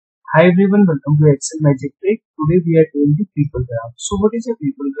Hi everyone, welcome to Excel Magic Trick. Today we are doing the people graph. So what is a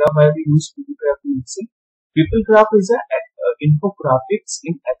people graph? Why we use people graph in Excel? People graph is a infographics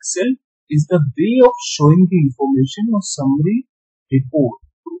in Excel is the way of showing the information or summary report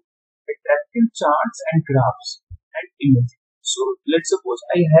through attractive charts and graphs and images. So let's suppose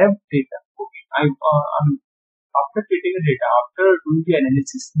I have data. Okay, I'm after getting a data, after doing the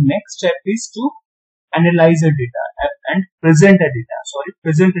analysis, next step is to analyze the data and present the data.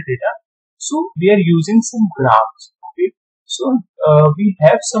 Present the data. So we are using some graphs. Okay. So we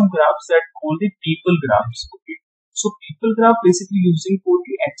have some graphs that called the people graphs. Okay. So people graph basically using for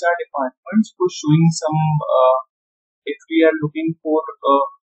the HR departments for showing some. If we are looking for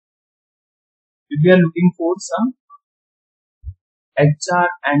some HR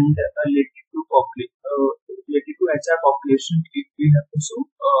and related to HR population, if we have to show,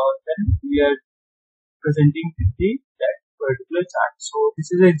 then we are presenting that particular chart. So this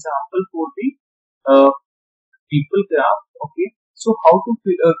is an example for the uh, people graph. Okay. So how to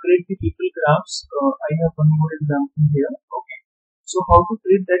create the people graphs? I have one more example here. Okay. So how to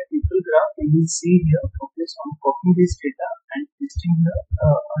create that people graph? You will see here. Okay. So I'm copying this data and pasting here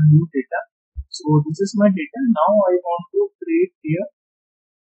a new data. So this is my data. Now I want to create here.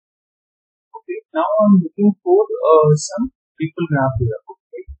 Okay. Now I'm looking for some people graph here. Okay.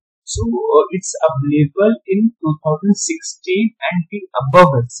 So it's available in 2016 and the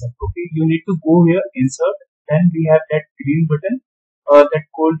above itself. Okay, you need to go here, insert, then we have that green button that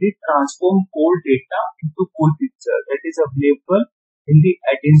called the transform cold data into full picture that is available in the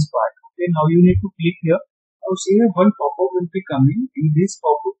Addins part. Okay, now you need to click here. Now see here one pop-up will be coming. In this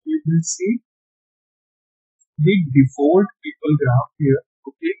pop-up you will see the default people graph here.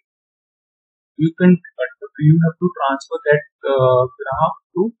 Okay, you have to transfer that graph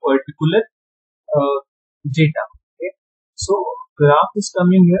to particular data. Okay, so graph is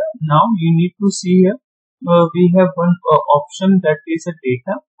coming here. Now you need to see here. We have one option that is a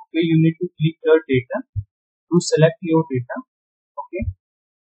data. Okay, you need to click your data to select your data. Okay,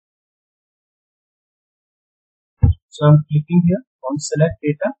 so I'm clicking here on select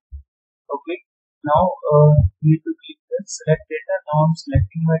data. Okay, now you need to click the select data. Now I'm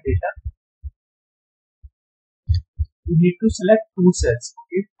selecting my data. You need to select two cells.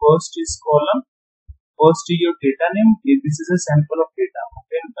 Okay, first is column. First is your data name. This is a sample of data.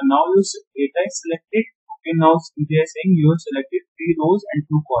 Okay, now your data is selected. Okay, now they are saying you have selected 3 rows and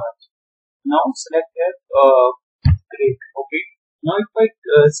 2 columns. Now select here grade. Okay, now if I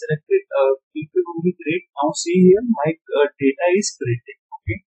selected click on the grade, now see here my data is graded.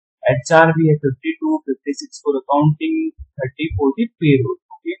 Okay, HR we have 52, 56 for accounting, 30 for the payroll.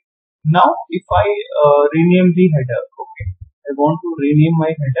 Okay, now if I rename the header. Okay, I want to rename my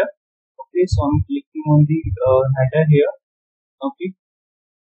header. Okay, so I'm clicking on the header here. Okay,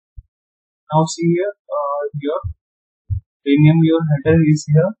 now see here your rename your header is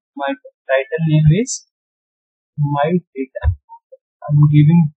here. My title name is my data. I'm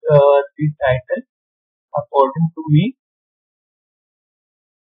giving the title according to me,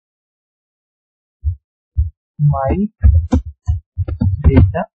 my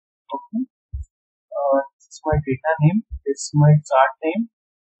data. Okay, this is my data name. This is my chart name.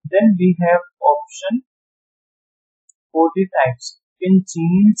 Then we have option for the types. You can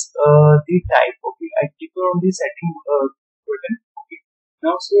change the type. Okay, I click on the setting button. Okay,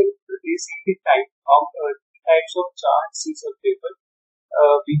 now see the type of types of charts is available.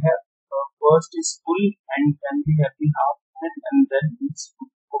 We have first is full, and then we have the half, and then it's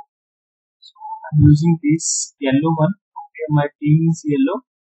full. Okay. So I'm using this yellow one. Okay, my theme is yellow,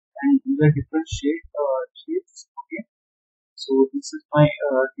 and these are different shades. Okay, so this is my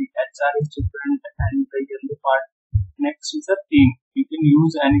the HR is different, and the yellow part. Next is a theme. You can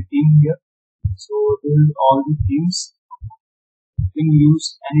use any theme here. So this is all the themes. You can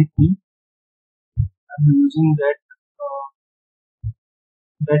use any theme. I'm using that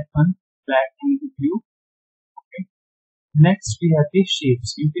one, black and blue. Okay. Next we have the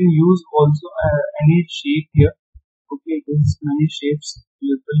shapes. You can use also any shape here. Okay, there's many shapes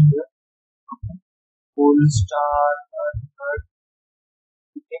available here. Okay. Whole star, heart.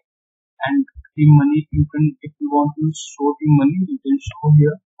 Okay, and the money you can, if you want to show the money, you can show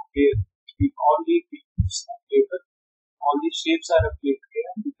here. Okay, all the shapes are available. All the shapes are available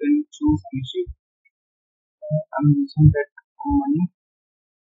here. You can choose any shape. I'm using that money.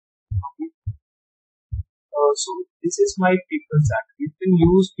 Okay. So this is my people chart. You can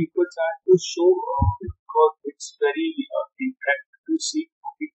use people chart to show because it's very interactive to see.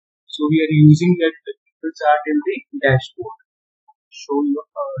 Okay. So we are using that people chart in the dashboard. Show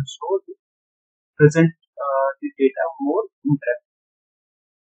the present the data more interactive.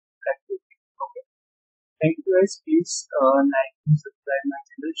 activity. Okay. Thank you guys. Please like and subscribe my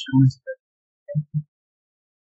channel. Thank you.